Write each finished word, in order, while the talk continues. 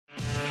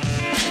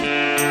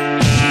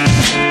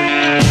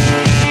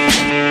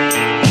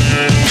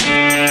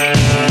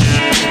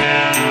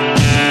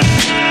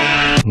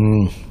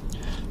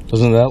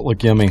Doesn't that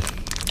look yummy?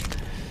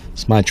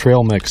 It's my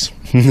trail mix.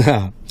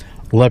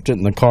 Left it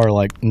in the car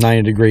like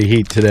 90-degree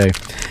heat today.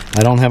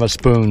 I don't have a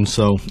spoon,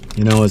 so,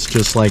 you know, it's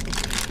just like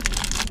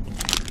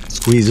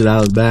squeeze it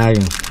out of the bag.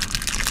 And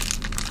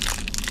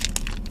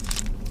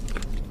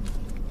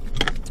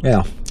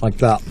yeah, like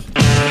that.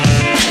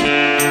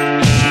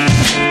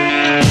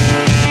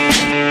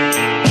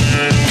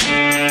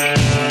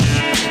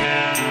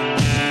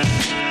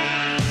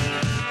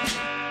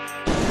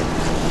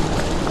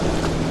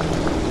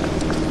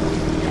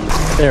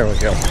 There we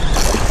go.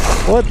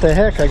 What the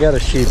heck? I got a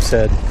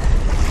sheepshead.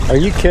 Are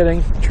you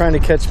kidding? I'm trying to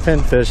catch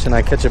pinfish and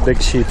I catch a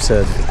big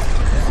sheepshead.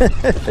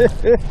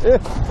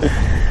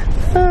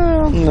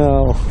 Oh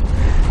no.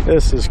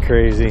 This is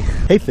crazy.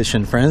 Hey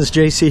fishing friends,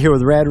 JC here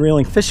with Rad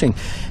Reeling Fishing.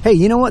 Hey,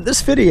 you know what?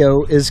 This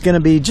video is going to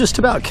be just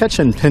about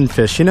catching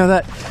pinfish. You know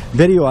that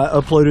video I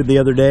uploaded the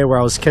other day where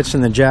I was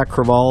catching the jack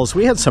crevalles?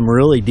 We had some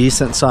really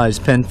decent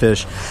sized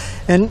pinfish.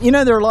 And you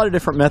know, there are a lot of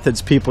different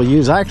methods people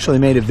use. I actually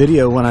made a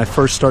video when I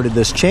first started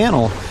this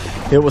channel.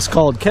 It was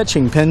called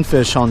Catching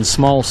Pinfish on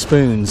Small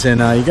Spoons, and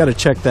you got to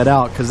check that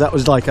out because that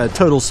was like a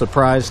total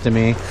surprise to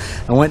me.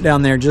 I went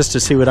down there just to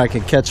see what I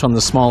could catch on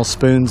the small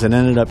spoons and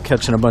ended up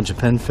catching a bunch of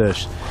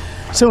pinfish.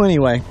 So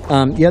anyway,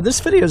 yeah, this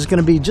video is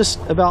going to be just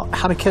about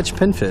how to catch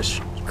pinfish.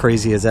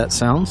 Crazy as that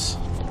sounds.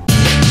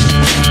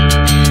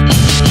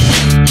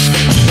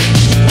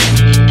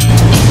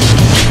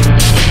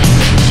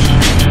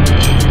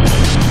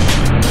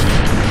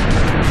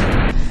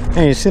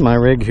 Hey, you see my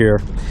rig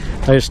here.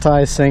 I just tie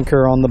a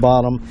sinker on the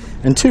bottom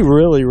and two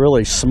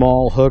really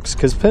small hooks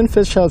because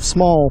pinfish have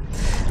small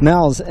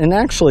mouths, and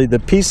actually the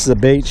pieces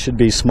of bait should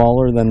be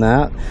smaller than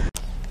that.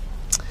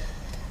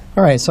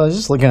 Alright, so I was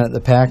just looking at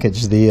the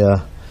package.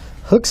 The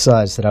hook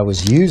size that I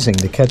was using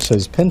to catch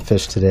those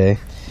pinfish today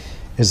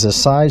is a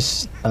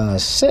size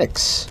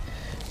 6.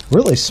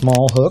 Really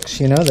small hooks,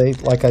 you know, they,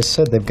 like I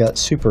said, they've got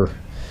super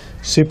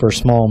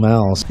small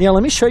mouths. Yeah,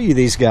 let me show you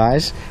these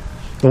guys.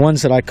 The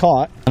ones that I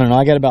caught, I don't know,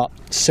 I got about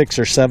 6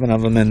 or 7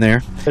 of them in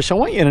there. I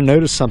want you to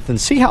notice something.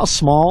 See how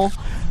small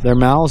their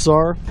mouths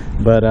are?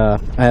 But I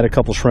had a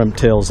couple shrimp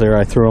tails there.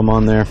 I threw them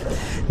on there.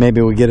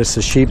 Maybe we get us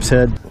a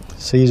sheepshead.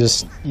 So you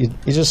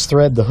just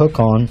thread the hook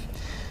on,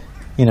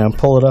 you know,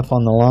 pull it up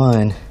on the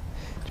line,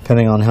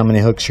 depending on how many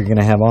hooks you're going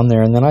to have on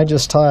there. And then I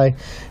just tie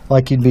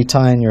like you'd be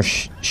tying your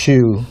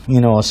shoe,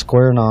 you know, a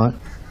square knot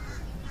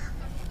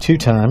 2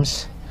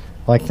 times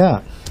like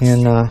that.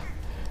 And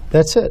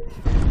that's it.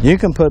 You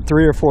can put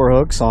 3 or 4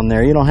 hooks on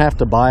there. You don't have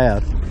to buy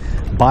a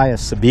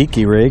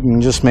Sabiki rig. You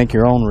can just make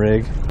your own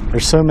rig.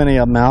 There's so many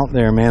of them out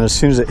there, man. As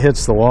soon as it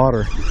hits the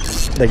water,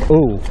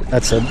 oh,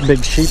 that's a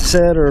big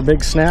sheepshead or a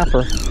big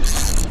snapper.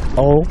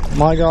 Oh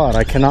my God,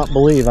 I cannot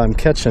believe I'm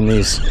catching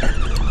these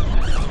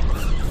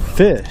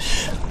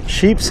fish,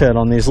 sheepshead,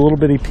 on these little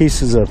bitty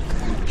pieces of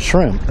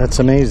shrimp. That's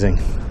amazing.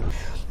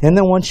 And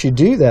then once you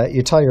do that,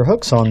 you tie your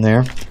hooks on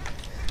there,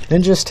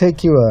 then just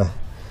take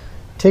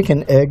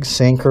an egg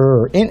sinker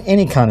or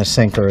any kind of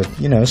sinker,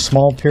 you know,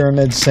 small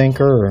pyramid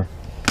sinker, or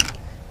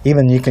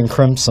even you can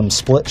crimp some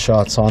split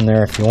shots on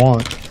there if you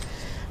want.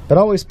 But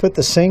always put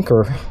the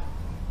sinker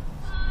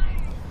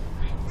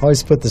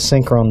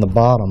on the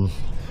bottom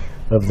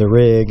of the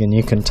rig, and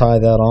you can tie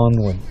that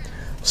on with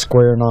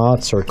square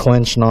knots or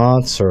clinch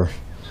knots or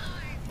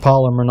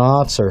polymer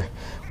knots or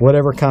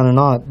whatever kind of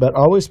knot. But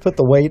always put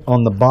the weight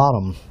on the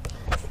bottom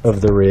of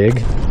the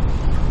rig.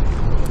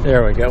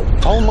 There we go.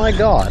 Oh my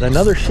God,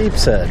 another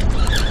sheepshead.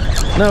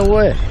 No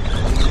way.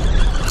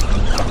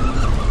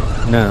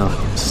 No,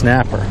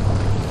 snapper.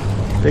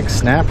 Big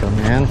snapper,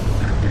 man.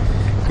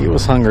 He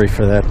was hungry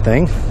for that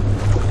thing.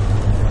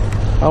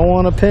 I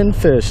want a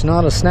pinfish,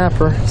 not a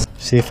snapper.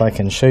 See if I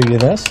can show you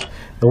this.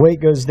 The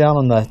weight goes down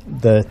on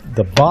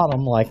the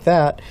bottom like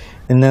that,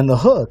 and then the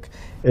hook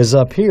is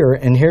up here,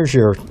 and here's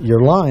your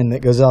line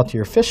that goes out to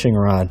your fishing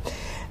rod.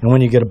 And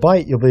when you get a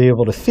bite, you'll be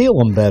able to feel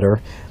them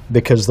better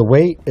because the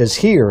weight is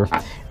here,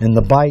 and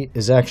the bite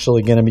is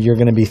actually going to be, you're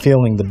going to be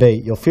feeling the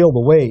bait. You'll feel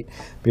the weight,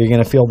 but you're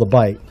going to feel the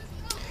bite.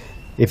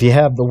 If you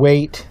have the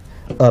weight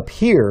up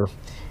here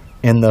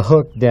and the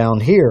hook down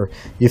here,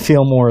 you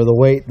feel more of the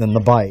weight than the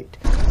bite.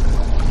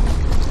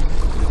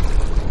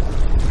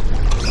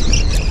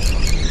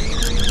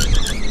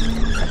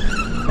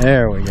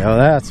 There we go.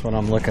 That's what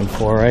I'm looking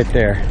for right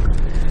there.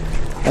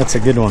 That's a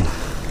good one.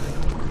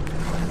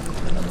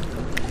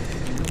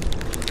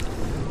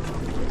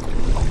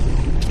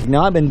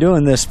 Now, I've been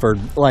doing this for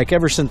like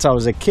ever since I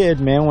was a kid,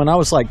 man. When I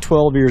was like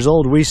 12 years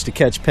old, we used to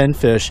catch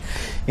pinfish,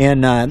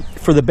 and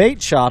for the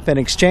bait shop in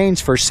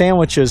exchange for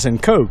sandwiches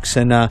and Cokes.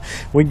 And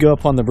we'd go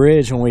up on the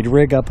bridge and we'd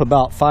rig up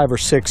about 5 or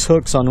 6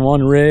 hooks on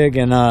one rig,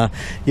 and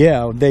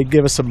yeah, they'd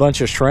give us a bunch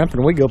of shrimp,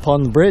 and we'd go up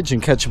on the bridge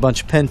and catch a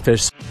bunch of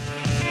pinfish.